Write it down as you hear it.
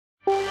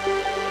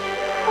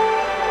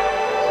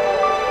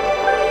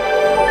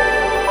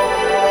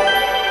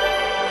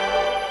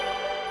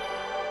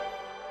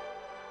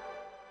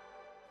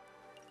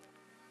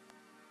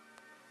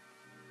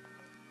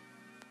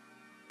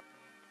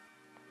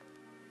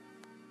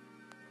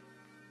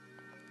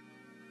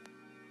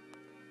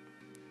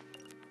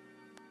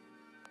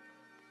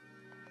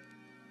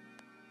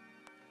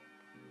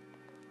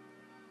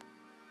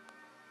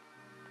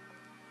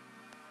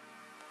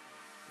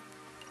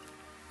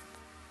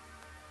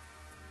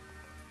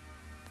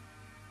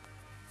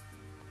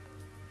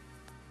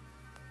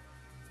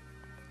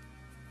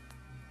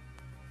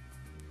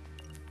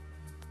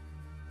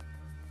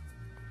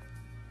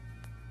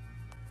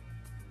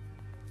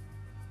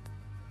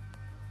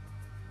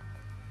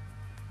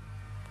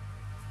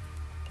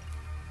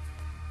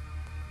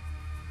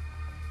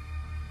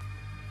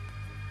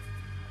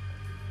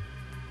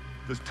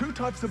there's two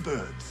types of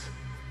birds.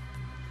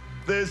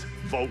 There's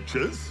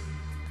vultures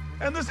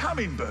and there's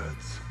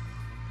hummingbirds.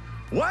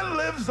 One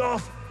lives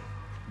off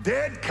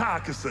dead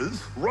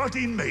carcasses,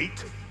 rotting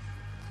meat.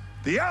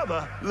 The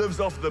other lives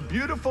off the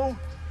beautiful,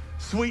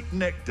 sweet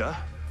nectar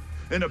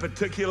in a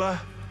particular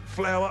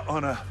flower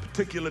on a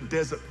particular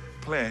desert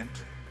plant.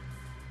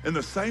 In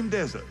the same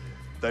desert,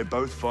 they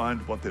both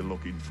find what they're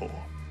looking for.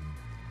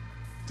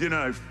 Do you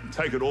know,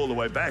 take it all the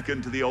way back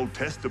into the Old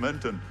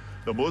Testament, and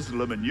the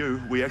Muslim and you,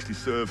 we actually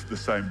serve the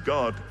same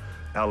God.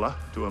 Allah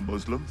to a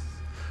Muslim,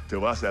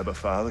 to us Abba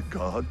Father,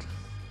 God.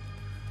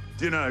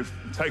 Do you know,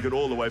 take it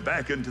all the way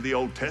back into the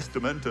Old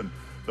Testament, and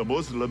the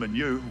Muslim and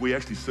you, we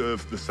actually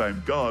serve the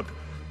same God.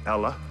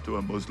 Allah to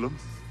a Muslim,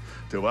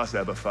 to us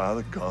Abba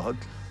Father, God.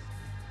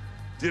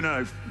 Do you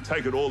know,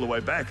 take it all the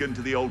way back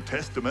into the Old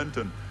Testament,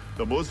 and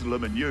the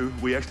Muslim and you,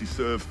 we actually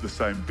serve the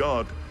same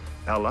God.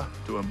 Allah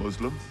to a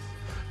Muslim,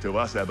 to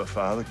us Abba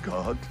Father,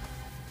 God.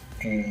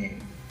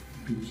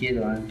 Vi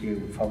chiedo anche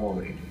un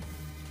favore,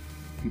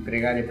 di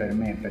pregare per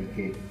me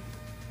perché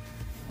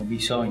ho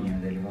bisogno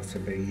delle vostre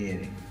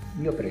preghiere.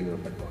 Io prego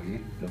per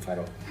voi, lo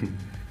farò,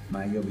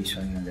 ma io ho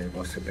bisogno delle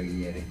vostre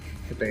preghiere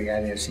e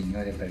pregare al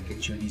Signore perché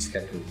ci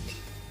unisca tutti.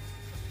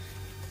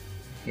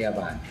 E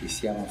avanti,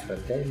 siamo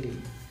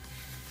fratelli,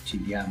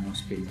 ci diamo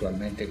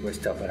spiritualmente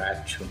questo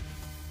abbraccio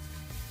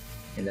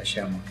e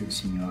lasciamo che il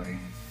Signore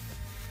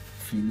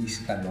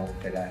finisca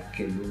l'opera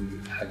che Lui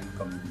ha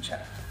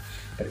incominciato.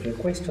 Perché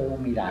questo è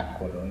un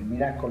miracolo, il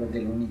miracolo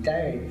dell'unità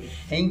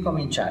è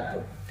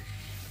incominciato.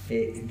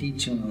 E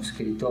dice uno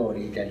scrittore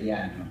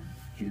italiano,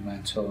 il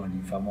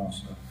Manzoni,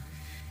 famoso,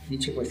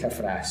 dice questa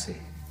frase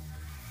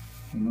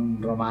in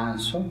un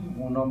romanzo,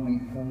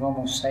 un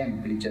uomo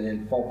semplice del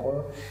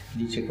popolo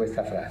dice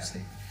questa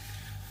frase: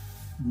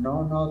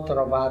 non ho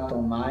trovato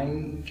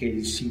mai che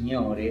il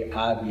Signore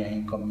abbia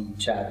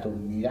incominciato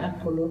un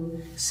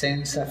miracolo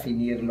senza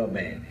finirlo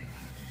bene.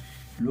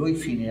 Lui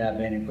finirà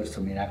bene questo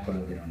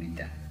miracolo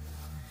dell'unità.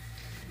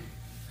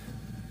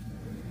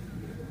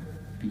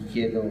 Vi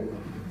chiedo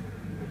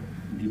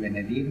di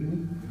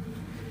benedirmi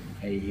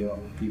e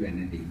io vi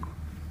benedico,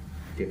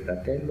 di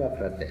fratello a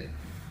fratello.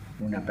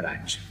 Un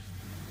abbraccio.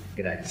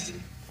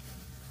 Grazie.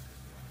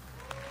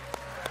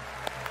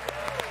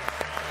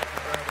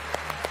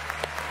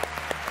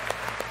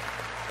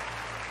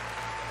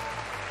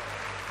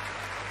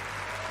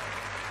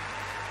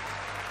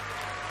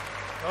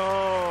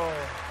 Oh,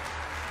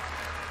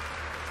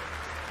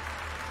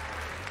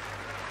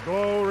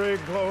 glory,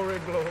 glory,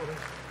 glory.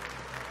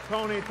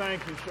 Tony,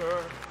 thank you,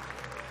 sir.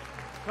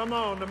 Come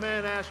on, the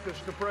man asked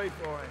us to pray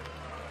for him.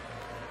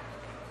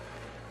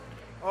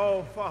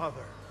 Oh,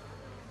 Father.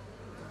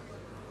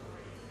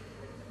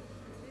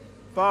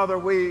 Father,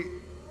 we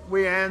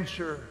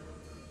answer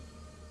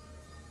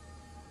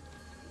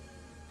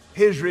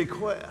his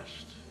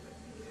request.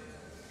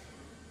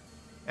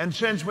 And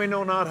since we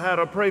know not how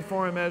to pray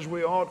for him as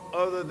we ought,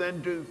 other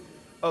than to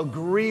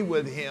agree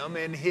with him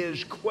in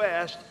his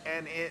quest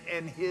and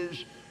in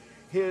his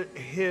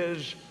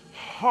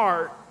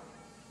heart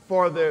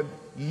for the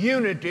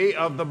unity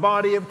of the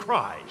body of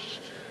Christ,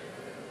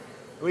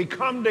 we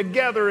come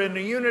together in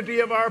the unity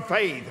of our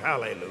faith.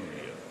 Hallelujah.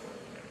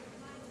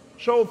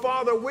 So,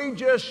 Father, we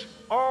just,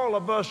 all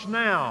of us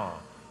now,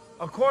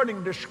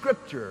 according to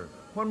Scripture,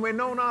 when we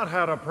know not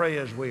how to pray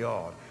as we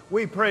ought,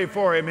 we pray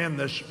for him in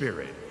the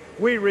Spirit.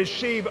 We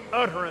receive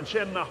utterance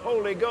in the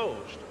Holy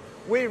Ghost.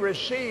 We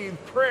receive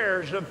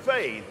prayers of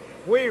faith.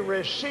 We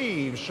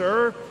receive,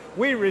 sir,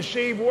 we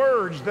receive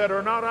words that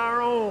are not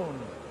our own.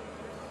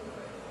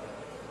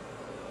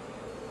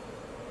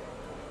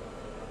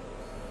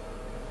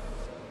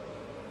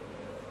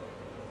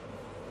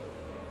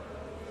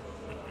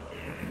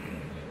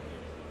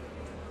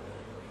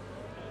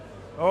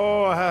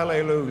 Oh,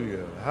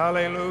 hallelujah,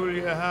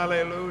 hallelujah,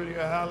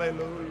 hallelujah,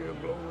 hallelujah,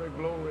 glory,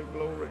 glory,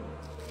 glory.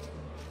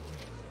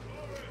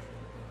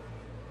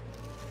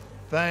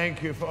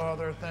 Thank you,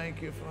 Father,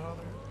 thank you,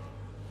 Father.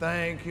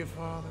 Thank you,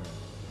 Father.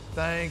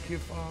 Thank you,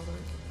 Father.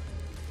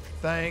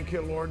 Thank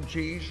you, Lord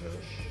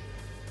Jesus.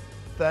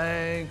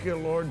 Thank you,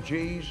 Lord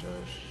Jesus.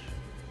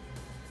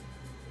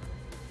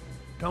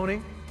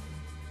 Tony,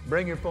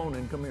 bring your phone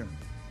in, come here.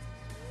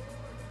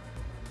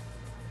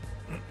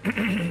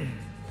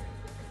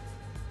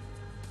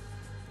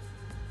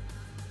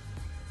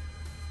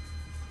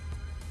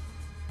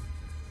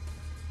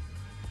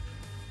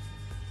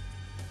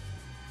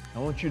 I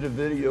want you to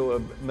video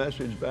a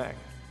message back.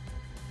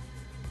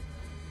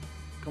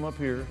 Come up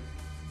here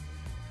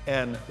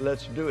and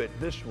let's do it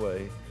this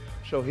way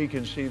so he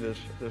can see this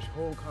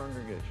whole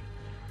congregation.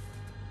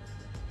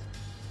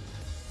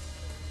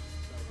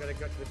 I've got to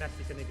go to the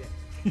Mexican again.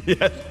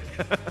 Yes.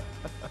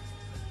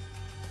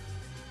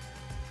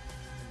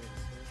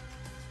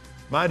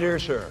 My dear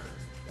sir,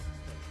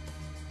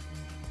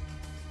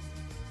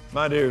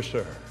 my dear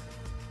sir,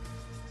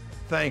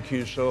 thank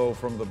you so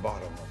from the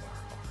bottom of our hearts.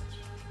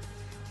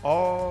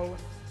 All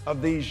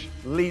of these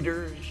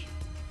leaders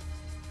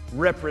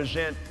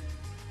represent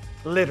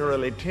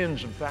literally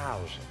tens of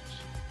thousands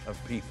of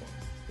people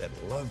that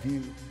love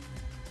you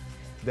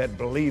that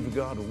believe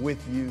God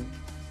with you.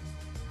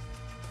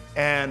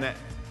 And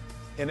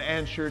in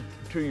answer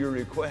to your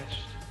request,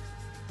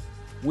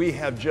 we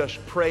have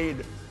just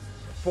prayed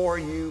for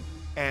you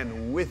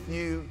and with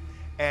you,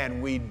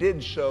 and we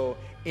did so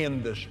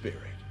in the Spirit.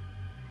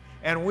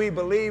 And we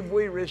believe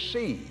we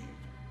receive,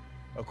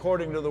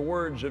 according to the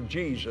words of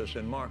Jesus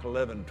in Mark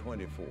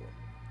 11:24.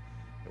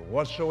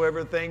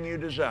 Whatsoever thing you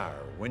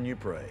desire when you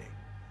pray,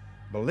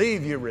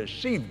 believe you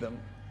receive them,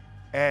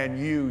 and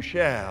you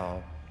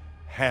shall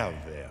have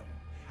them.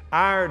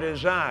 Our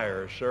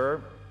desire,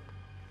 sir,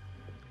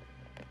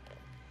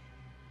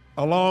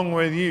 along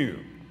with you,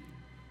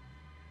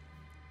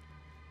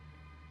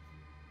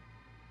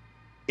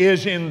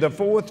 is in the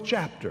 4th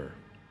chapter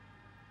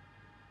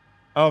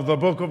of the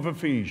book of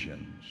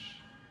Ephesians.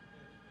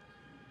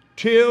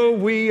 Till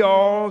we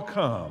all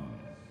come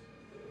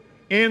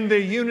in the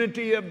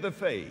unity of the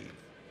faith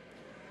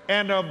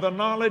and of the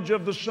knowledge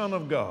of the Son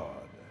of God,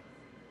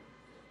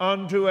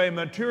 unto a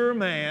mature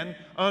man,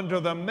 unto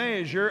the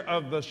measure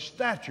of the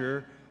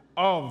stature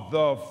of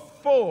the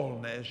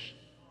fullness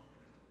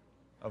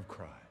of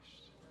Christ.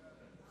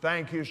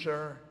 Thank you,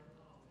 sir.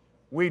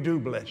 We do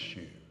bless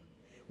you.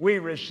 We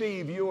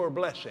receive your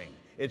blessing.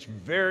 It's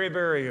very,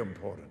 very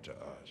important to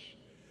us.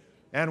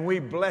 And we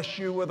bless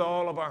you with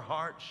all of our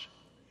hearts.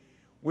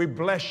 We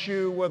bless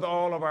you with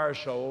all of our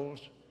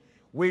souls.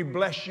 We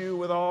bless you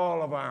with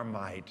all of our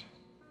might.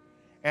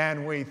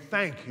 And we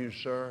thank you,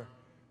 sir.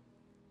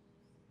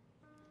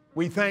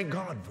 We thank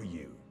God for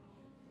you.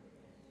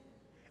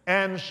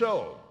 And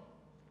so,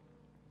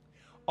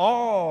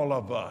 all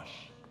of us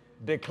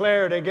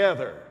declare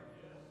together,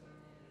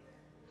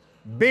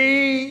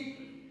 be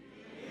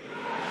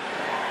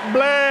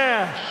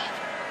blessed.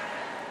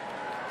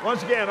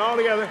 Once again, all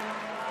together,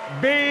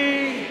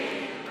 be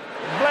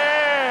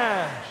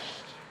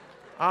blessed.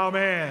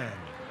 Amen.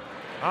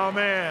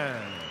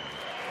 Amen.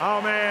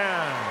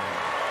 Amen.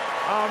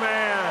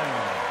 Amen.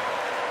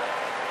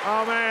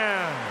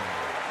 Amen.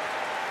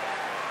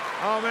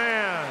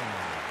 Amen.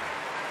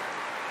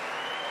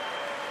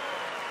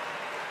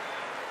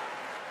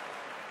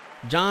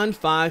 John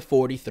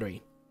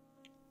 5:43.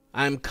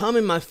 I am come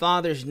in my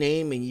Father's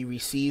name, and ye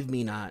receive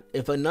me not.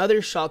 If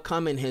another shall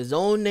come in his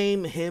own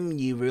name, him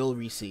ye will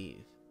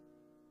receive.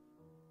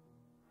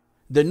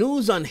 The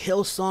news on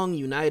Hillsong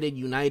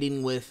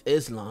uniting with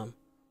Islam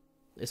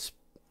is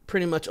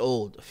pretty much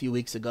old, a few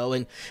weeks ago.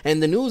 And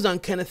the news on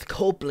Kenneth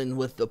Copeland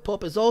with the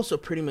Pope is also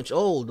pretty much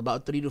old,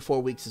 about 3 to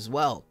 4 weeks as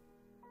well.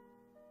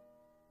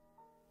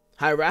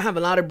 However, I have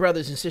a lot of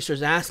brothers and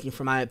sisters asking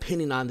for my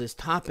opinion on this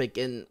topic,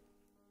 and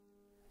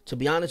to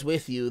be honest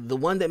with you, the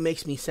one that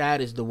makes me sad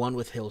is the one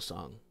with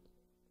Hillsong.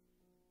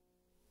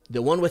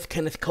 The one with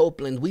Kenneth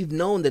Copeland, we've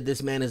known that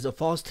this man is a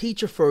false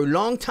teacher for a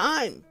long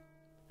time.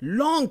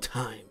 Long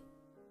time.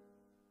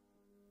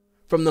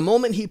 From the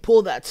moment he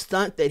pulled that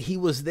stunt that he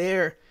was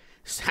there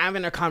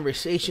having a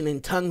conversation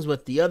in tongues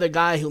with the other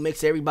guy who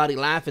makes everybody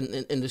laugh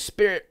in the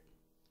spirit.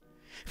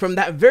 From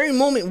that very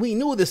moment, we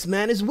knew this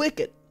man is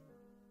wicked.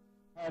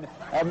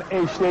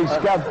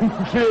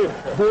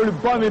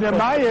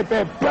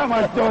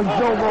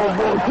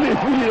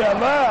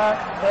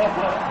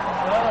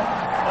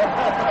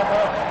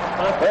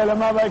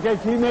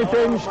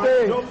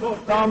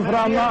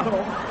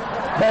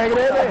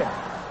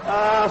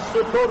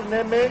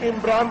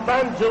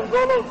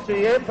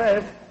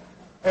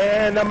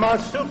 And a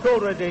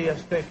masukura de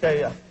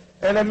estekea,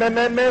 and a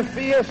me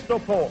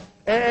fiesto po,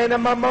 and a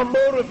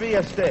mamamura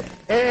vieste,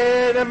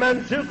 and a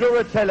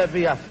mantukura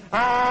televia,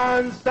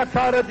 and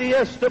sakara de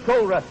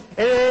estokora,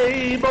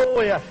 e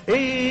boya,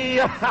 e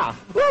ha,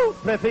 woo,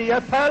 prefia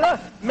pala,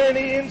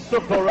 many in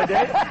sokora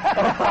de.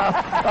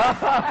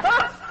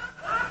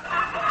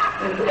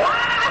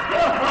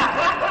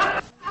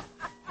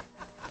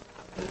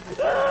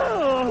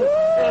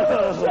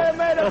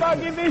 Semene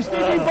bagi visti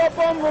di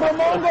popom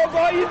romongo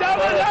poi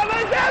dava.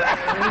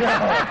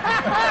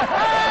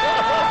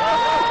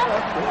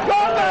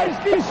 Come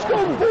sti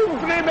scompum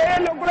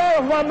primelo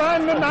bravo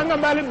man nanga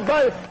mal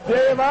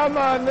deva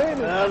man.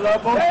 La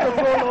posso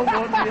non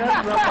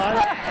mondial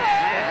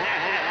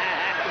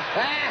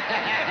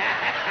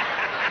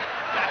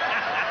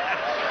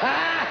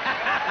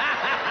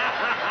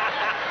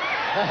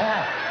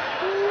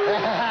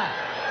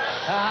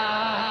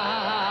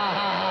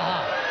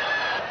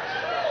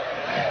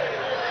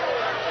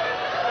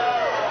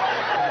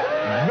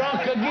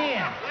Drunk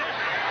again.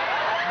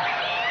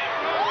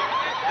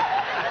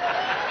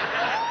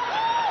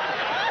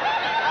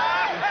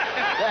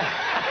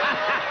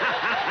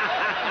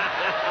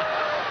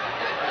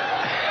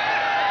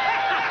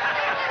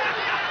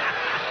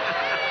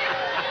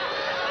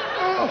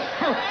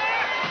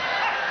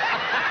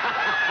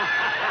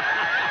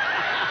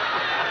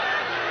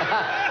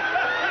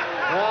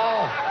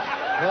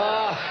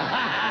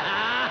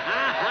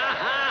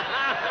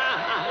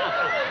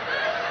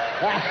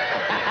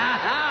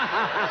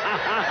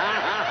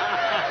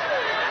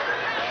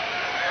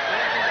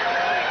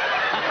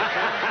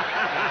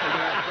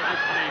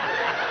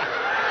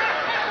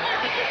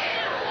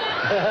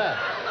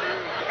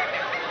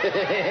 And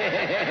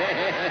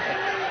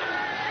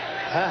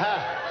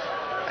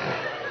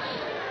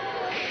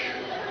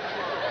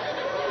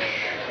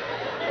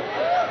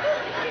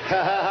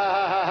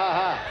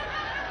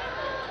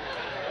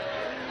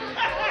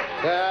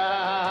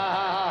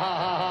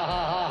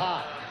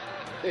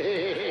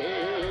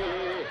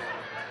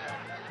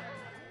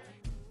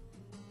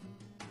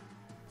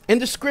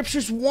the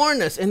scriptures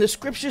warn us, and the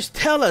scriptures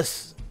tell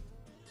us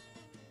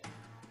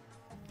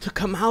to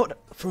come out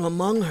from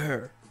among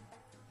her.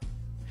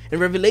 In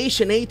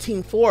Revelation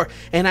 18:4,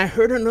 and I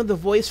heard another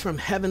voice from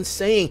heaven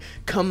saying,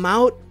 come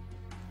out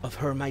of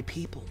her, my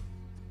people,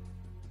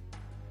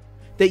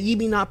 that ye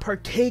be not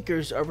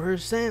partakers of her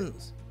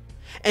sins,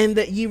 and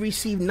that ye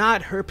receive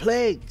not her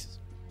plagues.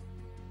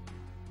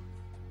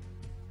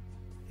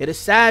 It is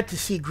sad to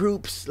see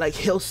groups like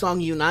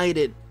Hillsong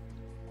United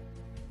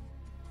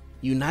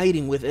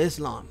uniting with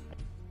Islam,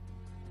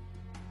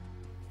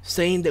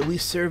 saying that we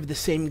serve the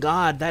same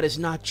God. That is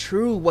not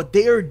true. What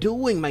they are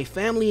doing, my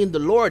family in the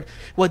Lord,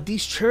 what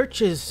these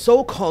churches,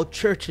 so-called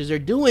churches, are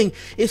doing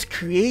is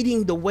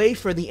creating the way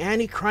for the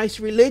Antichrist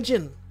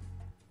religion.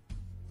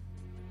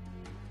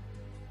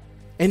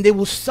 And they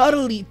will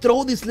subtly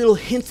throw these little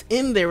hints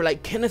in there,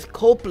 like Kenneth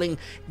Copeland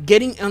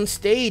getting on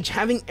stage,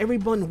 having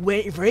everyone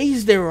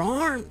raise their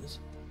arms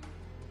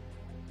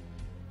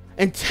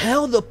and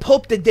tell the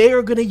Pope that they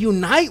are going to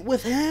unite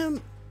with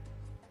him.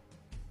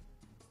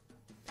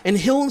 And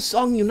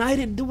Hillsong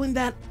United doing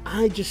that,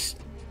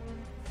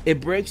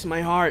 it breaks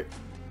my heart.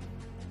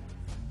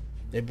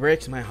 It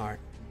breaks my heart.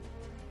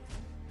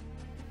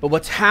 But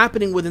what's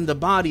happening within the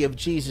body of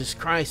Jesus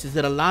Christ is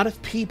that a lot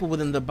of people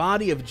within the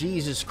body of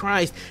Jesus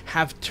Christ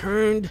have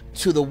turned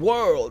to the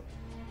world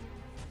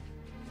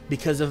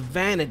because of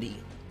vanity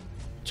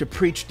to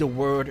preach the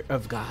word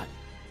of God.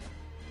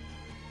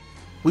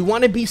 We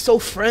want to be so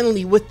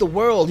friendly with the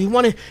world. You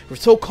want to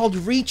so-called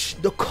reach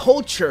the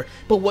culture.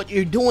 But what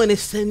you're doing is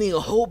sending a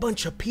whole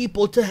bunch of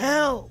people to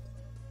hell.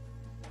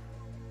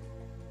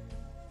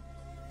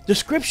 The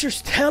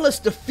scriptures tell us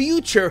the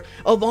future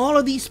of all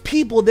of these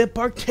people that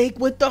partake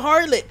with the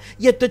harlot.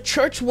 Yet the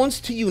church wants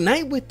to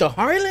unite with the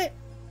harlot.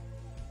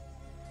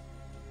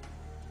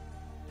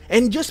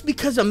 And just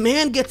because a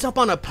man gets up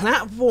on a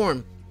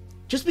platform,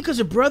 just because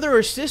a brother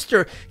or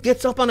sister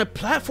gets up on a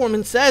platform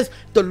and says,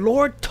 the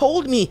Lord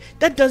told me,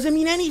 that doesn't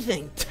mean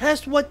anything.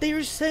 Test what they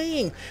are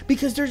saying,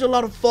 because there's a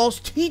lot of false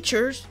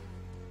teachers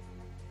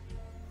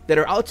that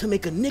are out to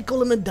make a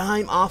nickel and a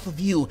dime off of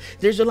you.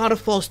 There's a lot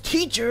of false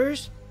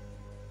teachers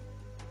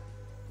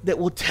that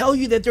will tell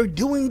you that they're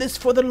doing this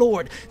for the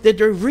Lord, that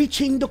they're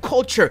reaching the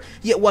culture.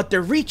 Yet what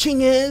they're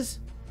reaching is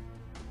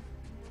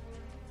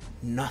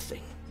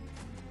nothing.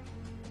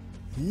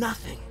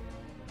 Nothing.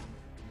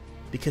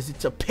 Because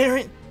it's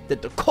apparent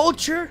that the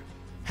culture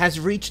has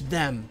reached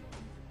them.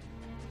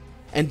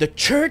 And the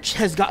church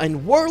has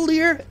gotten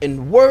worldlier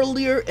and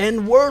worldlier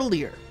and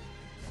worldlier.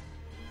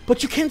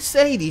 But you can't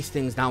say these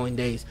things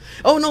nowadays.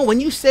 Oh no, when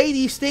you say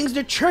these things,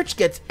 the church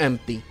gets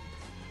empty.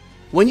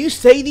 When you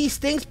say these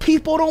things,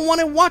 people don't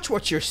want to watch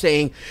what you're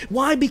saying.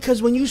 Why?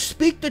 Because when you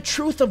speak the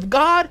truth of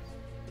God,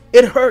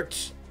 it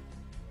hurts.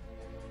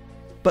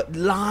 But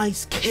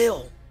lies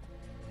kill.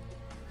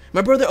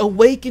 My brother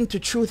Awaken to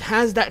Truth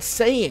has that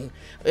saying.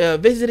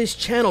 Visit his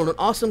channel, an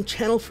awesome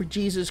channel for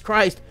Jesus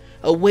Christ.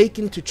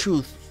 Awaken to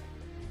Truth.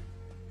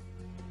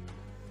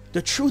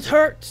 The truth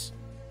hurts.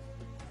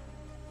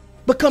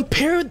 But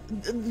compare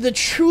the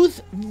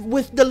truth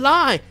with the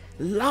lie.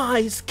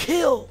 Lies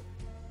kill.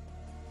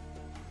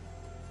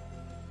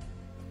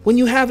 When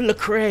you have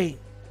Lecrae,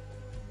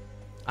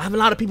 I have a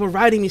lot of people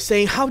writing me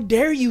saying, how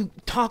dare you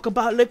talk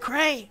about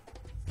Lecrae?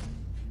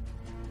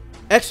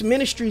 X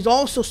Ministries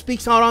also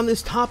speaks out on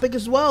this topic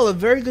as well. A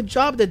very good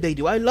job that they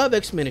do. I love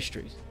X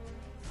Ministries.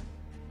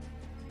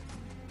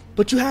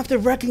 But you have to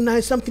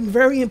recognize something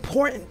very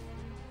important.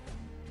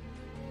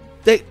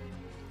 That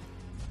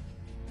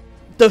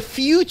the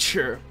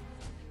future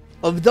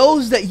of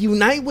those that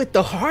unite with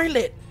the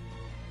harlot,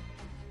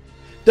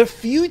 the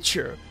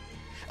future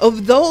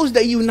of those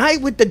that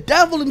unite with the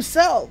devil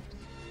himself,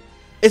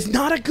 is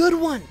not a good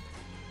one.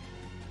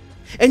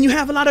 And you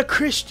have a lot of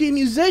Christian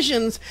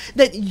musicians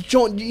that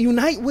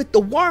unite with the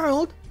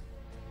world.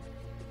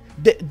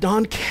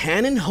 Don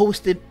Cannon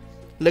hosted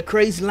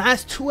Lecrae's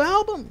last 2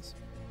 albums.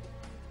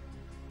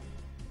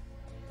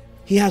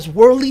 He has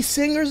worldly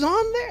singers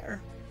on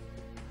there.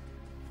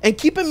 And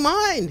keep in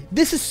mind,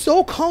 this is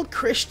so-called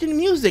Christian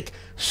music,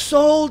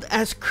 sold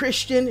as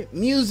Christian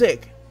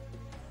music.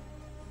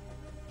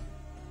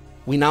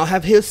 We now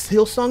have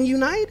Hillsong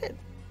United,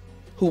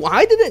 who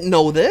I didn't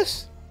know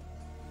this.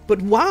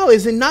 But wow,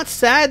 is it not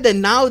sad that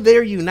now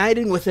they're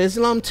uniting with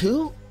Islam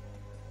too?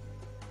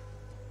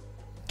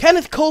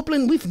 Kenneth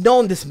Copeland, we've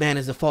known this man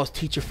is a false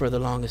teacher for the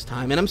longest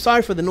time. And I'm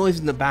sorry for the noise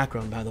in the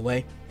background, by the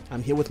way.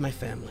 I'm here with my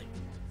family.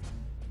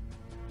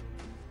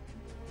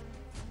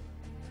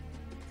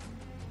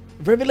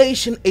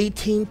 Revelation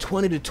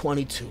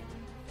 18:20-22.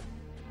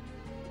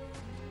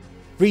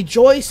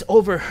 Rejoice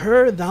over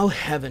her, thou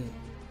heaven,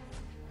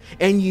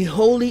 and ye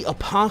holy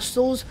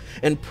apostles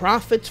and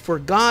prophets, for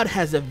God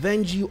has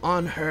avenged you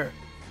on her.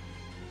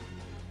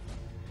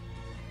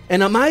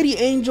 And a mighty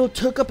angel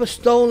took up a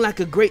stone like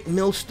a great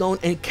millstone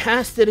and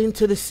cast it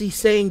into the sea,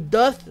 saying,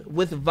 Thus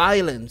with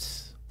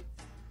violence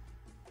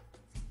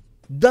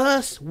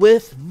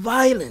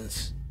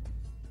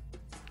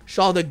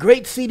shall the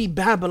great city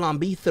Babylon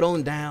be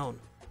thrown down,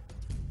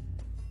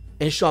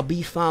 and shall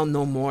be found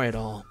no more at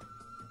all.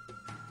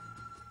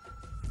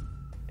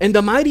 And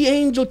the mighty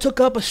angel took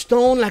up a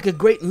stone like a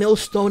great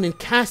millstone and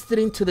cast it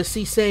into the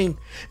sea, saying,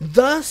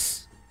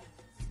 Thus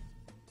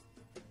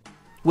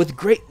with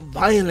great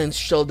violence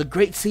shall the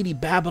great city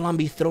Babylon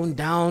be thrown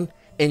down,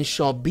 and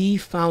shall be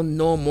found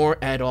no more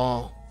at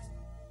all.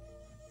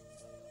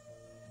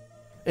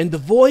 And the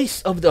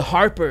voice of the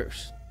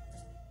harpers,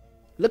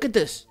 look at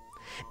this,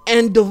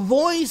 and the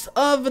voice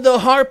of the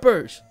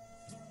harpers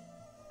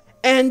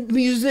and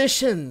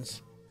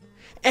musicians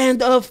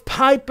and of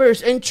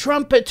pipers and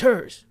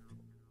trumpeters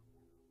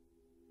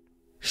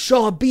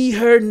shall be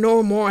heard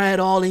no more at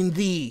all in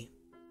thee.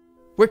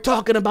 We're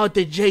talking about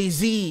the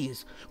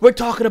Jay-Z's. We're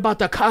talking about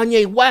the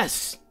Kanye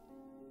Wests.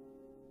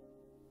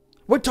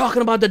 We're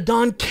talking about the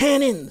Don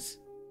Cannons.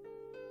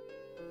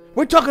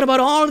 We're talking about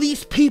all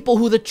these people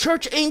who the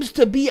church aims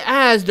to be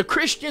as, the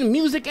Christian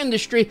music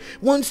industry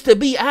wants to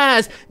be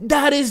as.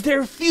 That is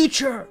their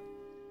future.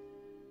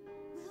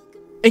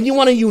 And you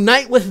want to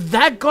unite with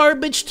that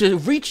garbage to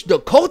reach the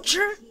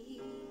culture?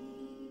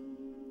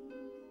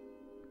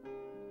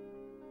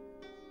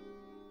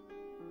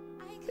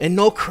 And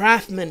no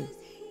craftsman,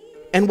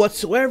 and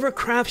whatsoever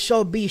craft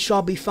shall be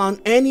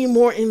found any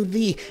more in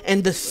thee,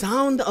 and the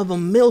sound of a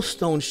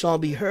millstone shall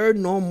be heard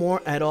no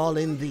more at all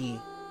in thee.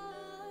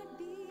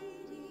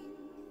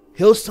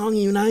 Hillsong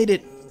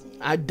United,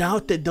 I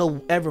doubt that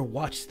they'll ever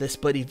watch this,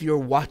 but if you're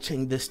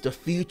watching this, the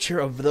future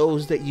of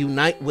those that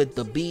unite with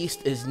the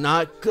beast is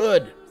not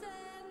good.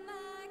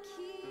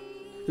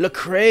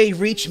 Lecrae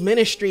Reach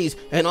Ministries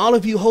and all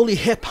of you holy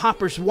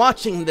hip-hoppers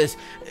watching this,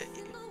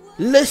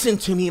 listen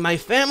to me, my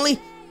family.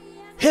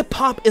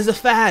 Hip-hop is a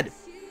fad.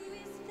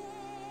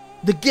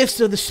 The gifts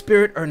of the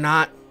Spirit are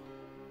not.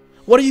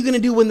 What are you going to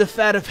do when the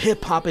fad of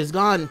hip-hop is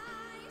gone?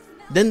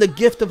 Then the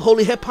gift of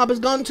holy hip-hop is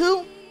gone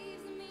too?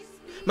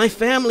 My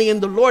family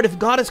in the Lord, if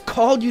God has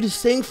called you to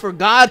sing for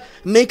God,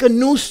 make a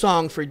new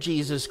song for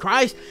Jesus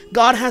Christ.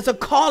 God has a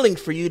calling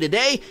for you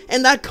today,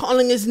 and that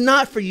calling is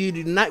not for you to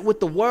unite with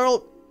the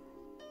world,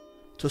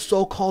 to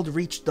so-called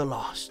reach the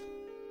lost.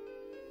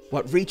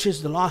 What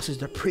reaches the lost is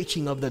the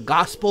preaching of the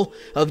gospel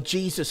of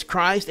Jesus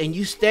Christ, and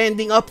you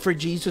standing up for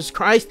Jesus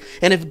Christ.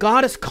 And if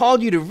God has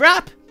called you to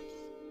rap,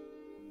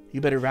 you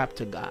better rap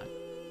to God.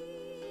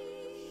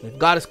 If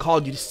God has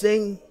called you to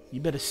sing, you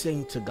better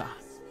sing to God.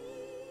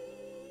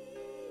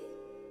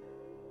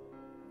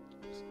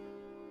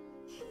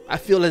 I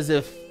feel as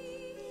if,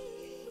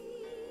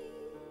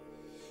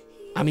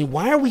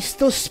 why are we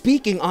still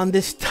speaking on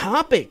this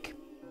topic?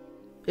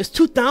 It's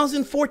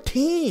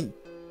 2014.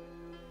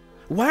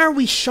 Why are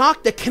we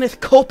shocked that Kenneth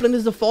Copeland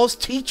is a false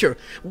teacher?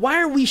 Why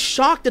are we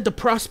shocked that the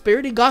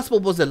prosperity gospel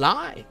was a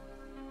lie?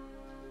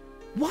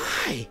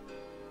 Why?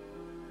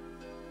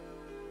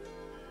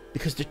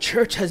 Because the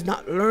church has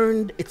not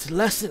learned its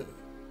lesson.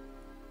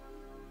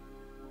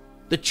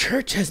 The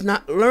church has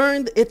not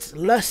learned its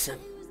lesson.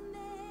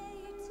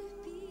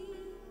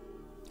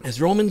 As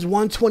Romans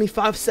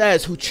 1:25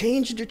 says, who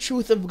changed the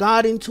truth of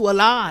God into a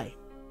lie,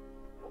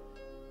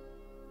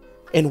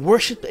 and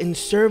worship and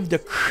serve the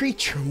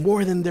creature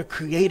more than the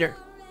creator.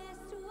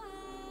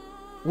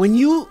 When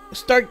you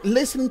start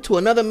listening to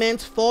another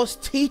man's false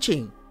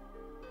teaching,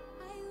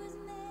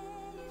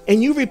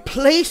 and you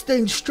replace the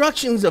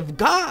instructions of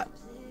God,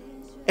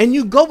 and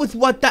you go with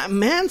what that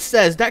man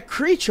says, that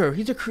creature,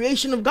 he's a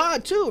creation of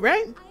God too,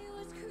 right?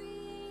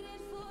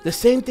 The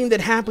same thing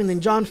that happened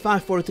in John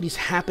 5:43 is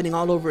happening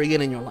all over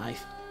again in your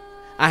life.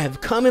 I have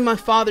come in my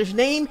Father's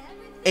name,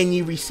 and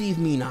ye receive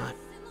me not.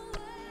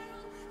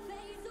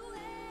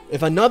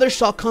 If another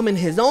shall come in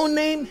his own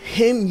name,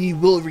 him ye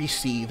will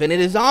receive. And it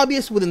is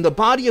obvious within the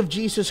body of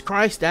Jesus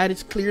Christ that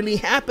is clearly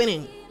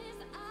happening.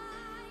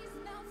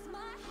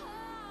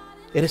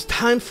 It is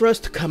time for us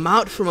to come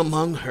out from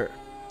among her.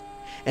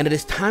 And it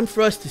is time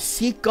for us to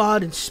seek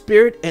God in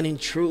spirit and in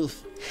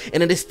truth.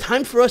 And it is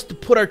time for us to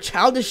put our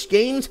childish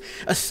games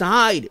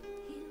aside.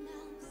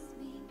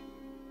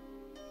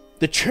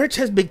 The church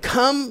has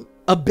become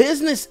a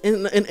business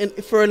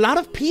for a lot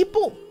of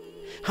people.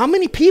 How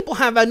many people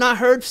have I not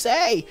heard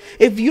say,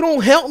 if you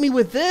don't help me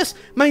with this,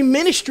 my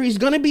ministry is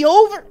going to be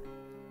over?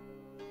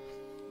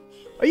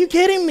 Are you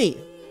kidding me?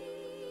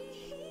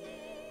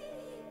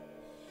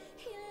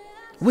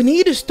 We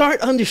need to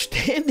start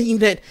understanding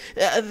that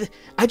it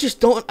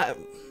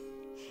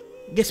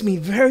gets me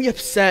very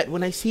upset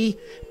when I see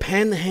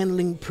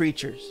panhandling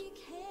preachers.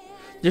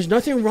 There's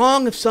nothing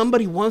wrong if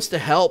somebody wants to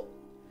help.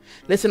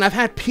 Listen, I've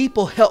had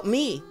people help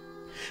me,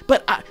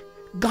 but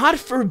God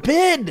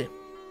forbid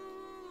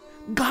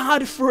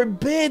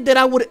that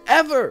I would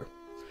ever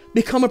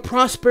become a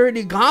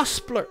prosperity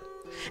gospeler.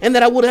 And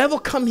that I would ever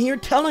come here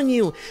telling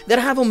you that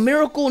I have a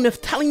miracle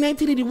Nephtali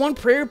 1981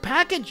 prayer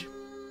package.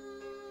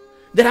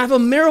 That I have a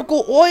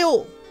miracle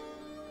oil.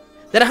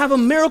 That I have a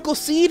miracle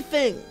seed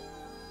thing.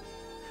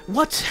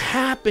 What's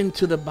happened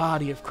to the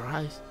body of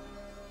Christ?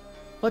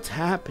 What's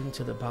happened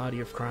to the body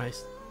of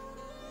Christ?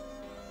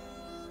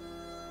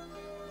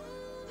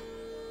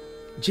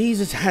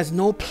 Jesus has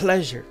no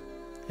pleasure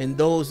in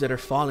those that are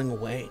falling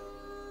away.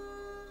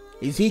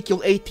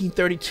 Ezekiel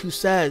 18:32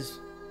 says,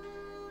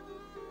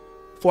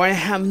 "For I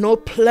have no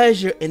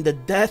pleasure in the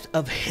death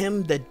of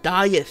him that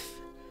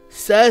dieth,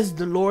 says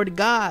the Lord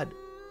God.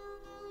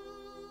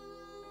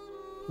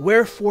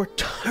 Wherefore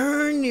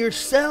turn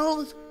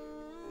yourselves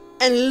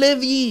and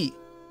live ye."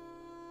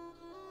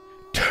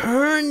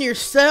 Turn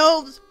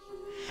yourselves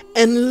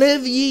and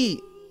live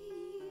ye.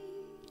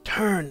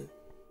 Turn.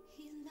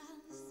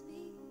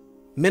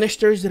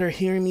 Ministers that are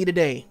hearing me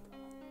today,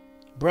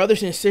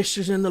 brothers and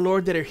sisters in the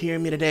Lord that are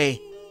hearing me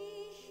today,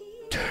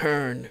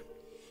 turn.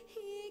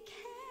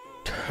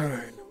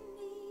 Turn.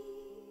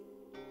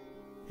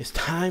 It's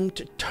time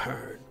to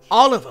turn.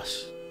 All of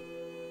us.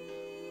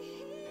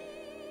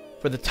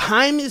 For the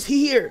time is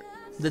here.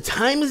 The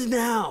time is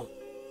now.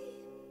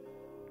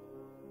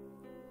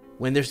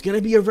 When there's going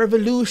to be a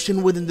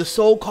revolution within the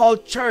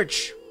so-called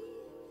church,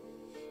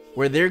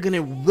 where they're going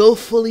to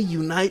willfully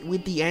unite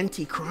with the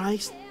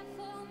Antichrist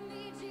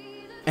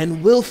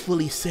and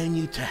willfully send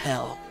you to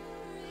hell.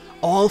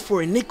 All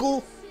for a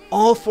nickel,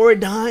 all for a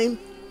dime,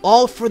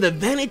 all for the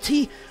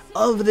vanity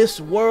of this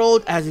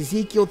world, as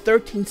Ezekiel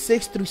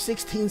 13:6 through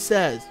 16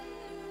 says.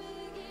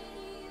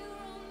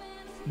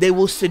 They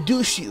will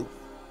seduce you,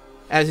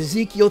 as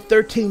Ezekiel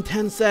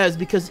 13:10 says,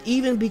 because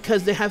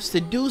they have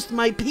seduced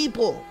my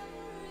people,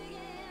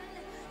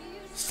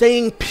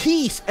 saying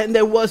peace, and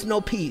there was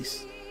no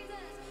peace.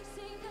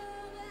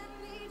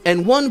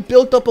 And one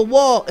built up a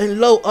wall, and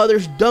lo,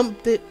 others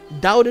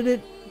doubted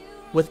it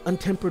with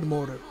untempered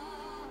mortar.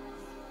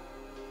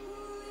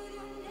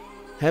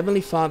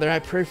 Heavenly Father, I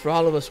pray for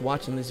all of us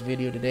watching this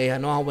video today. I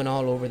know I went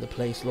all over the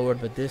place,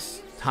 Lord, but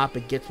this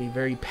topic gets me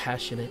very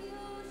passionate.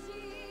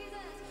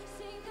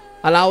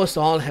 Allow us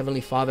all,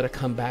 Heavenly Father, to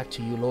come back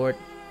to you, Lord.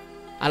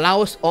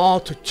 Allow us all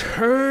to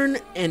turn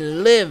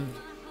and live.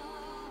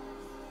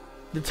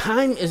 The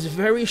time is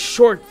very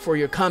short for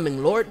your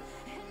coming, Lord.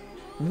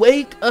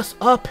 Wake us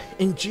up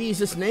in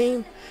Jesus'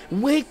 name.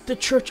 Wake the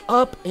church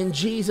up in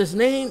Jesus'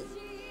 name.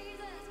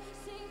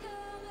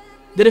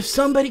 That if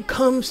somebody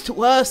comes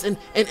to us and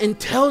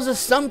tells us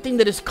something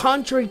that is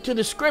contrary to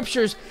the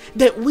scriptures,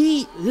 that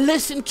we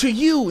listen to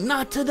you,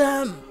 not to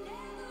them.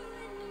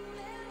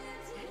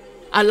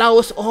 Allow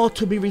us all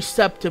to be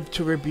receptive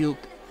to rebuke.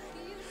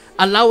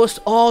 Allow us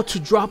all to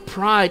drop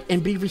pride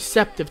and be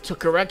receptive to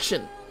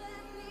correction.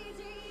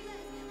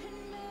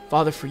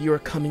 Father, for you are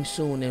coming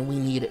soon and we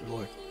need it,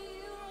 Lord.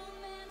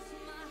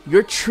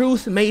 Your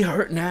truth may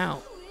hurt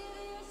now,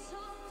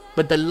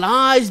 but the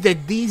lies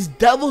that these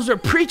devils are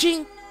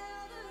preaching,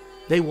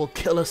 they will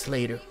kill us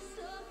later.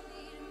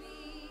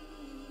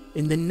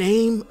 In the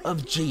name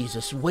of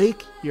Jesus,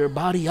 wake your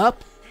body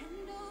up.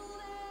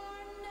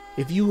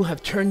 If you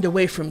have turned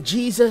away from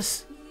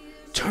Jesus,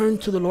 turn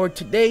to the Lord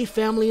today,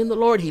 family in the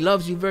Lord. He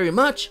loves you very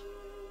much.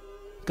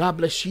 God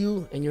bless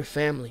you and your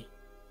family.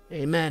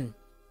 Amen.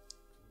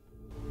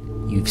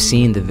 You've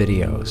seen the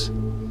videos.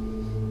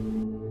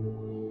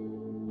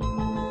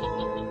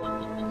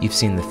 You've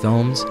seen the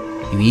films.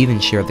 You even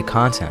shared the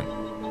content.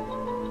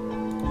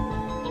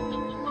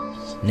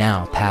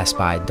 Now pass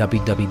by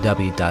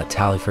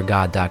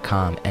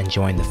www.tallyforgod.com and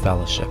join the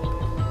fellowship.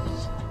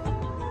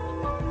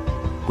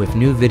 With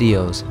new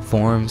videos,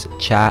 forums,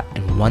 chat,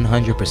 and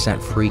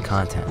 100% free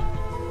content.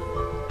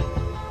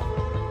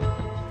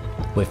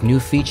 With new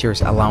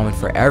features allowing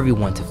for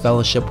everyone to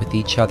fellowship with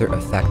each other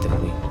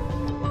effectively.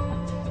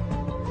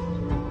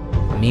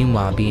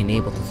 Meanwhile, being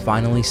able to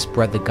finally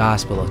spread the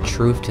gospel of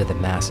truth to the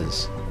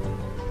masses.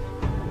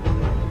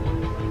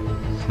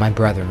 My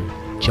brethren,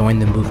 join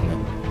the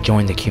movement,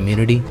 join the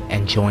community,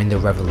 and join the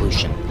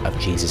revolution of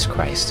Jesus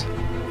Christ.